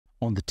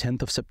On the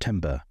 10th of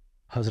September,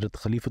 Hazrat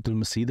Khalifatul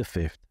Masih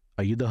V,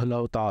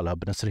 Ayyadahullah Ta'ala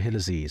b'Nasrihil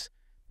Aziz,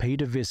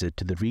 paid a visit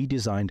to the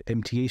redesigned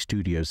MTA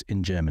Studios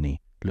in Germany,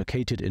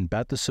 located in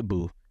Bad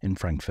Sabu in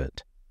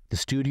Frankfurt. The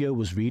studio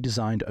was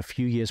redesigned a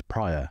few years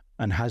prior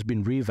and has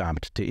been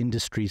revamped to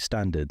industry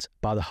standards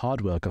by the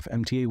hard work of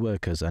MTA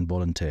workers and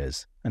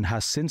volunteers, and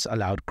has since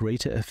allowed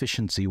greater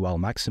efficiency while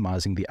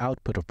maximizing the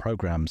output of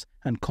programs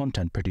and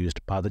content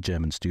produced by the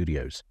German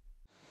studios.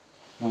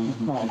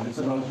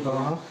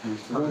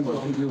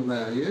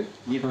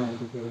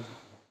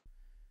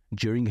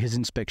 During his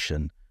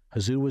inspection,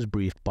 Hazur was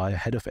briefed by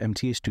head of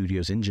MTA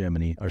Studios in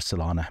Germany,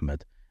 Arsalan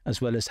Ahmed,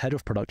 as well as head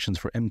of productions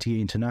for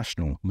MTA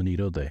International,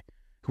 Munirode,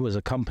 who was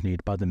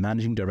accompanied by the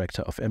managing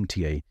director of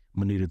MTA,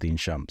 Muniruddin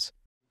Shams.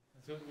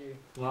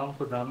 तमाम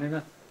programme ने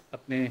ना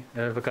अपने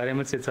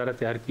वकालत से सारा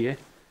तैयार किया है,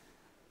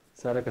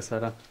 सारा का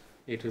सारा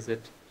A to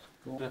Z.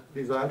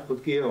 डिज़ाइन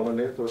खुद की है,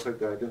 उन्होंने थोड़ा सा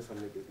गाइडेंस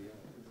हमने दे दिया।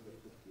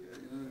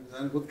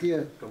 डिज़ाइन खुद की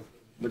है,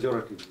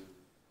 मेजॉरिटी।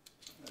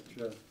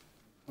 अच्छा।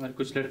 और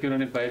कुछ लड़के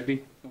उन्होंने बाहर भी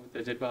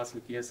तजुर्बा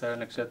हासिल किया, सारा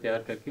नक्शा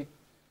तैयार करके।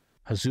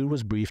 Hazur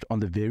was briefed on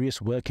the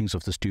various workings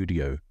of the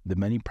studio, the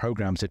many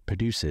programs it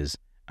produces,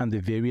 and the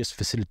various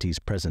facilities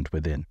present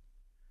within.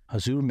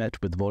 Hazur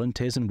met with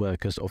volunteers and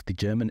workers of the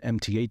German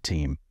MTA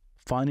team,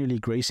 finally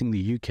gracing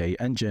the UK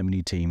and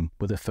Germany team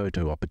with a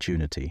photo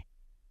opportunity.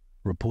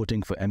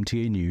 Reporting for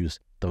MTA News,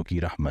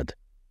 Tawqir Ahmed.